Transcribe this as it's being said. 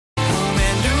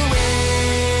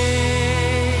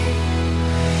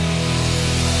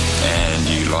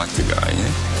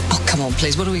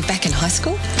please. What are we, back in high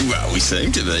school? Well, we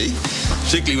seem to be.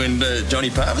 Particularly when Johnny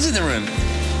Parver's in the room.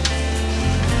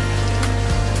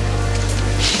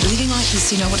 Living like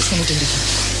this, you know what it's going to do to you.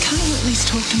 Can't you at least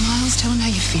talk to Miles? Tell him how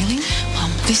you're feeling?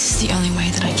 Mum, this is the only way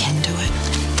that I can do it.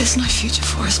 There's no future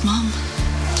for us, Mum.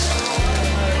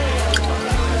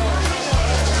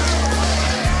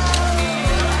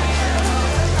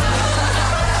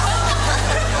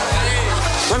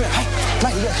 Romeo, hey,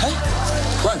 mate, you okay?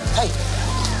 Rome, hey.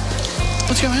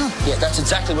 What's going on? Yeah, that's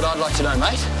exactly what I'd like to know,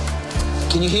 mate.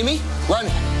 Can you hear me?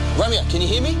 Romeo, can you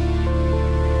hear me?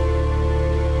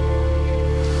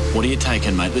 What are you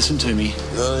taking, mate? Listen to me.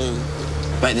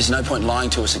 Mate, there's no point lying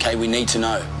to us, okay? We need to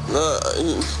know.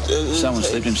 Someone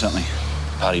slipped him something.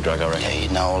 Party drug, I reckon. Yeah,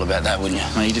 you'd know all about that, wouldn't you?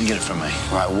 No, you didn't get it from me.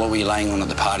 Right, well, what were you laying on at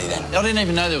the party then? I didn't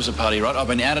even know there was a party, right? I've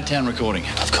been out of town recording.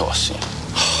 Of course, yeah.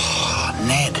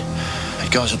 Ned. That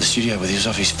guy's at the studio with his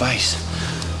off his face.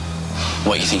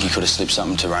 What, you think he could have slipped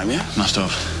something to Romeo? Must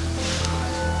have.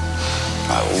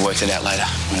 Right, we'll work it out later.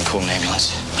 I'm going to call an ambulance.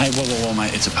 Hey, whoa,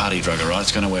 mate. It's a party drug, all right?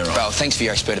 It's going to wear off. Well, thanks for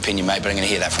your expert opinion, mate, but I'm going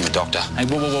to hear that from a doctor. Hey,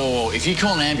 whoa. If you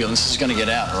call an ambulance, it's going to get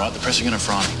out, all right? The press are going to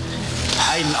fry me.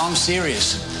 Hayden, I'm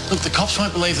serious. Look, the cops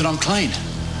won't believe that I'm clean.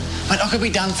 Mate, I could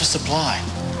be done for supply.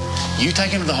 You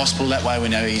take him to the hospital, that way we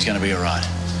know he's going to be all right.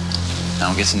 No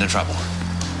one gets into trouble.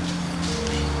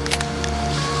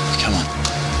 Come on.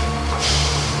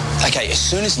 Okay, as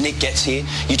soon as Nick gets here,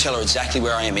 you tell her exactly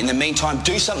where I am. In the meantime,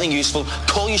 do something useful,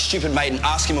 call your stupid mate and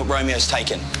ask him what Romeo's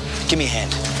taken. Give me a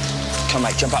hand. Come,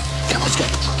 mate, jump up. Come on, let's go.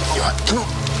 You all right? Come on.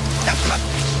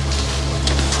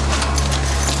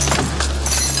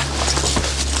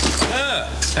 Up.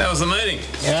 How was the meeting?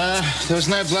 There was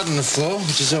no blood on the floor,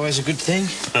 which is always a good thing.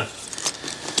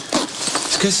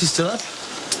 Is Kirsty still up?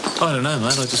 I don't know,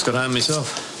 mate. I just got home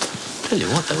myself. Tell you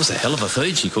what, that was a hell of a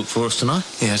feed she cooked for us tonight.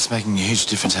 Yeah, it's making a huge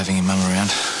difference having your mum around.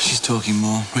 She's talking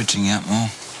more, reaching out more.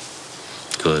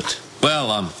 Good. Well,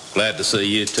 I'm glad to see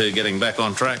you two getting back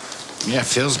on track. Yeah,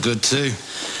 feels good too.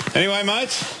 Anyway,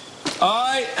 mates,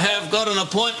 I have got an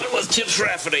appointment with Chips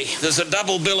Rafferty. There's a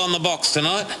double bill on the box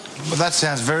tonight. Well, that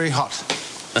sounds very hot.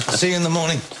 See you in the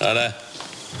morning. Righto.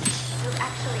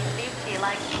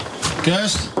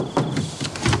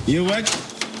 Kirst, you awake?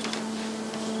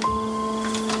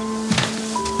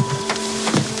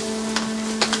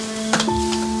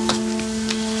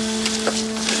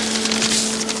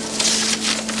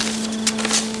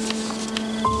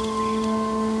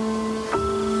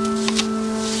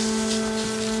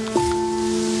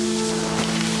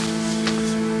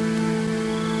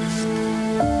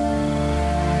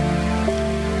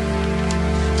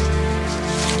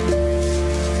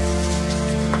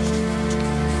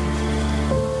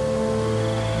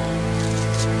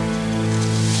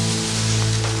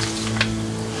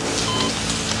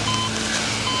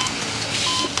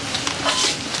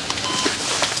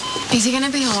 Is he going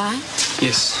to be all right?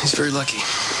 Yes, he's very lucky.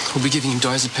 We'll be giving him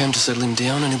diazepam to settle him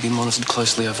down, and he'll be monitored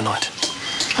closely overnight.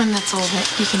 And that's all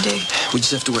that you can do? We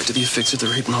just have to wait till the effects of the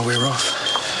Hypno wear off.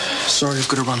 Sorry, I've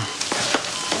got to run.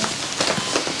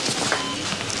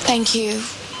 Thank you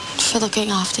for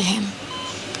looking after him.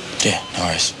 Yeah, no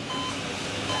worries.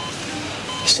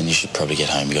 Listen, you should probably get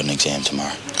home. You got an exam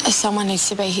tomorrow. Someone needs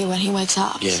to be here when he wakes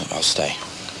up. Yeah, I'll stay.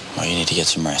 Well, you need to get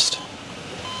some rest.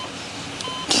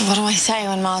 What do I say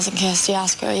when Miles and Kirsty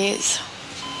ask where he is?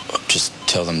 Just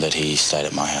tell them that he stayed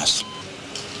at my house.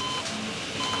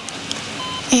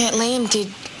 Yeah, Liam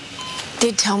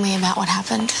did tell me about what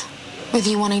happened, with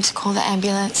you wanting to call the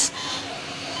ambulance.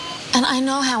 And I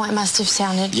know how it must have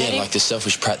sounded. Yeah, like the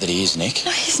selfish prat that he is, Nick.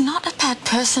 No, he's not a bad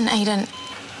person, Aiden.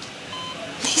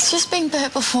 He's just been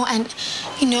burnt before, and,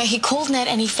 you know, he called Ned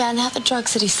and he found out the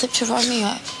drugs that he slipped to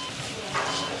Romeo.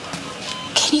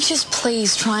 Can you just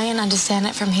please try and understand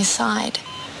it from his side?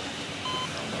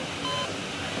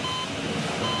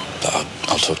 But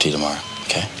I'll talk to you tomorrow,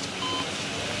 okay?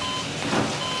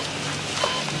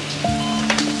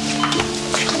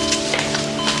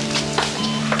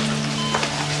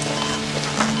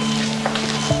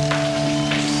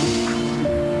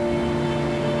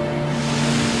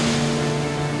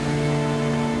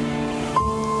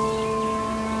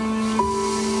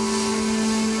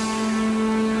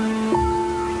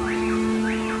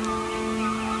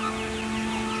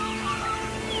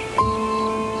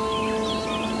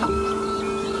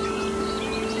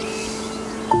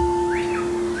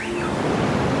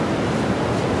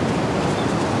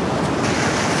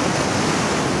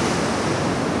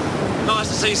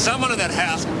 See someone in that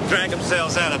house drag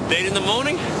themselves out of bed in the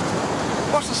morning.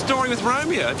 What's the story with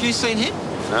Romeo? Have you seen him?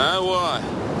 No, why?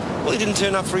 Well, he didn't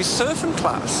turn up for his surfing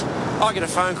class. I get a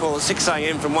phone call at 6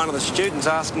 a.m. from one of the students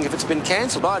asking if it's been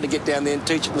cancelled. I had to get down there and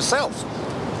teach it myself.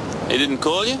 He didn't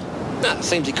call you? No, it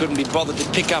seems he couldn't be bothered to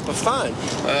pick up a phone.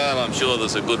 Well, I'm sure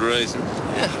there's a good reason.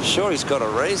 Yeah, I'm sure he's got a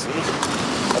reason.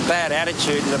 A bad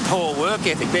attitude and a poor work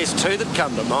ethic. There's two that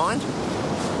come to mind.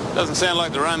 Doesn't sound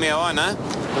like the Romeo I know.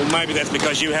 Well, maybe that's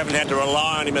because you haven't had to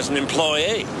rely on him as an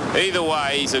employee. Either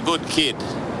way, he's a good kid.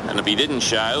 And if he didn't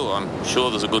show, I'm sure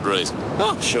there's a good reason.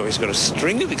 Oh, I'm sure he's got a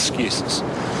string of excuses.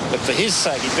 But for his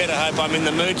sake, he'd better hope I'm in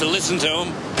the mood to listen to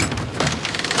him.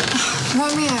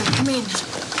 Romeo, come in.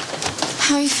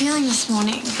 How are you feeling this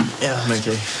morning? Yeah, I'm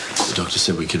okay. The doctor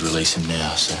said we could release him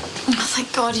now, so... Oh,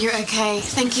 thank God you're okay.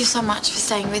 Thank you so much for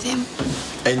staying with him.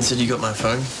 Aiden said you got my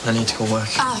phone. I need to call work.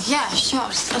 Oh, yeah, sure.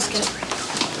 Let's get it.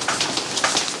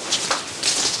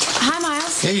 Hi,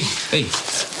 Miles. Hey. Hey.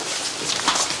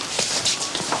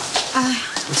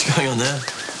 What's going on there?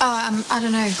 Oh, I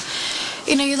don't know.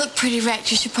 You know, you look pretty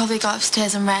wrecked. You should probably go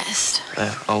upstairs and rest.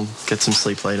 I'll get some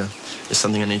sleep later. There's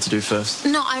something I need to do first.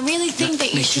 No, I really think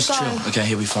that you Nick, should just go. chill. Okay,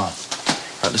 he'll be fine.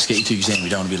 Right, let's get you to exam. We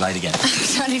don't want to be late again.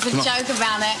 Don't even joke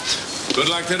about it. Good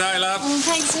luck today, love. Oh,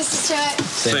 thanks, Mr. Stewart.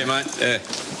 See you, mate. Yeah.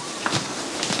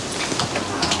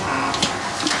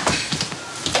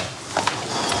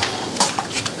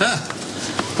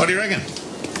 What do you reckon?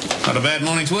 Not a bad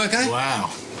morning's work, eh? Wow.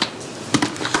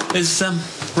 Is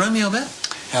Romeo about?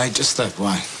 Hey, just stepped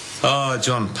away. Oh,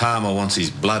 John Palmer wants his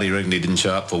bloody reckon he didn't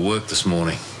show up for work this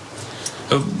morning.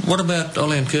 What about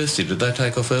Ollie and Kirsty? Did they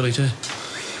take off early too?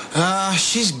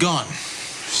 She's gone.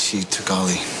 She took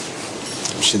Ollie.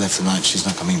 She left the night. She's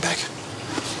not coming back.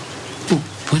 Well,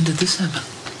 when did this happen?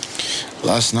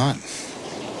 Last night.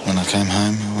 When I came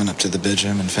home, I went up to the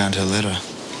bedroom and found her letter.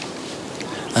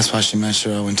 That's why she made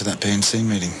sure I went to that PNC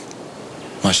meeting.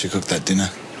 Why she cooked that dinner.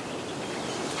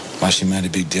 Why she made a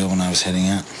big deal when I was heading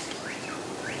out.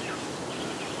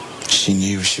 She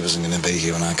knew she wasn't going to be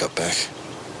here when I got back.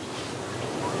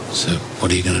 So, what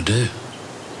are you going to do?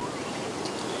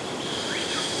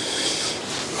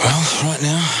 Well, right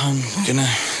now, I'm going to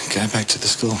go back to the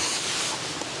school.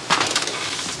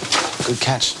 Good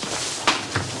catch.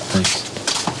 Thanks.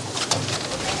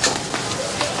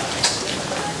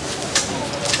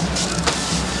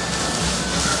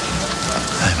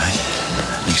 Hey, mate.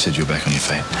 Nick said you were back on your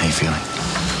feet. How you feeling?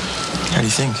 How do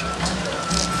you think?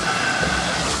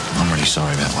 I'm really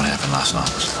sorry about what happened last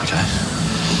night, okay?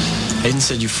 Aiden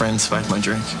said your friend spiked my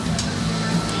drink.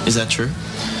 Is that true?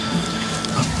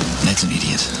 Oh, Ned's an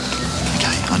idiot.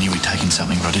 Okay, I knew he'd taken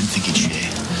something, but I didn't think he'd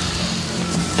share.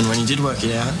 And when he did work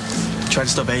it out, tried to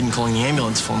stop Aiden calling the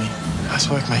ambulance for me. Nice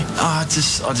work, mate. Oh, I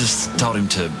just told him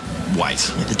to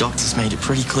wait. Yeah, the doctors made it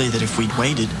pretty clear that if we'd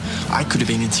waited, I could have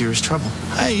been in serious trouble.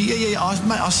 Hey,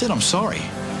 mate, I said I'm sorry.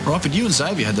 Right, but you and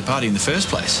Xavier had the party in the first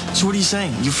place. So what are you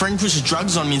saying? Your friend pushes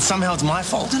drugs on me and somehow it's my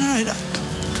fault? No.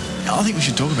 I think we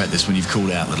should talk about this when you've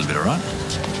cooled out a little bit, all right?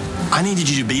 I needed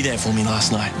you to be there for me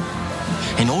last night.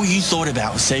 And all you thought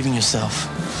about was saving yourself.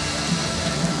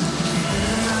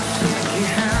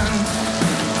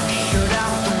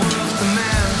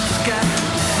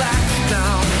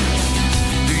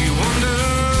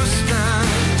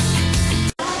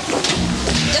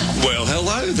 Well,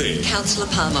 hello there. Councillor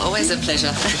Palmer, always a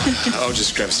pleasure. I'll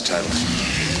just grab us a table.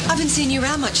 I haven't seen you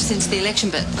around much since the election,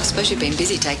 but I suppose you've been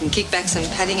busy taking kickbacks and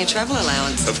padding your travel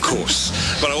allowance. Of course.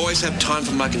 But I always have time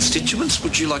for my constituents.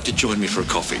 Would you like to join me for a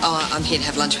coffee? Oh, I'm here to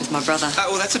have lunch with my brother.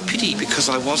 Well, that's a pity, because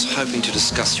I was hoping to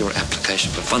discuss your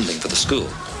application for funding for the school.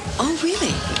 Oh,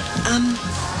 really?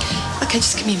 Okay,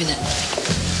 just give me a minute.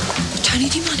 Tony,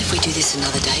 do you mind if we do this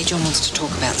another day? John wants to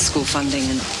talk about school funding,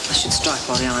 and I should strike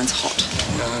while the iron's hot.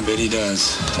 I bet he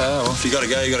does. Oh, well, if you got to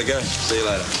go, you got to go. See you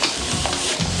later.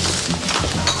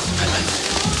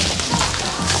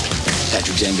 How'd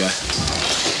your exam go?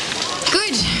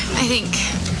 Good, I think.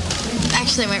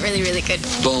 Actually, it went really, really good.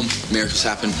 Boom. Miracles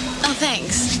happen. Oh,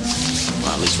 thanks.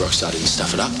 Well, at least Rockstar didn't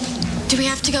stuff it up. Do we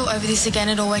have to go over this again?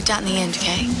 It all worked out in the end,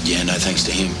 okay? Yeah, no thanks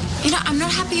to him. You know, I'm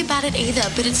not happy about it either,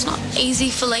 but it's not easy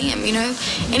for Liam, you know?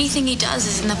 Anything he does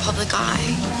is in the public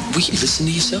eye. Will you listen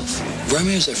to yourself?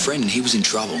 Romeo's our friend and he was in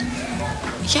trouble.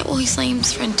 Yeah, well, he's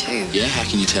Liam's friend too. Yeah, how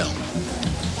can you tell?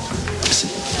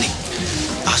 Listen, Nick,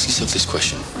 ask yourself this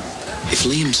question. If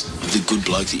Liam's the good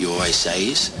bloke that you always say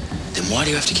he is, then why do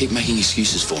you have to keep making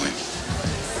excuses for him?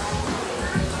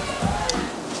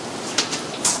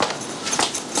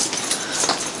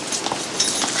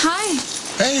 Hi.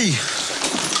 Hey!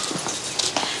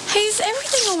 Hey, is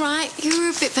everything all right? You were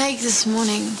a bit vague this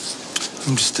morning.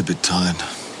 I'm just a bit tired.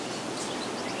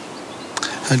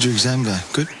 How'd your exam go?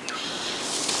 Good?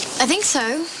 I think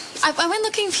so. I went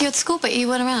looking for you at school, but you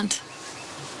weren't around.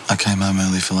 I came home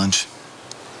early for lunch.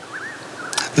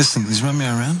 Listen, is Romeo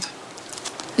around?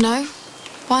 No?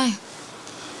 Why?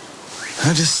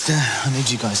 I need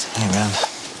you guys to hang around.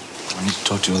 I need to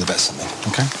talk to you all about something,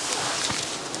 okay?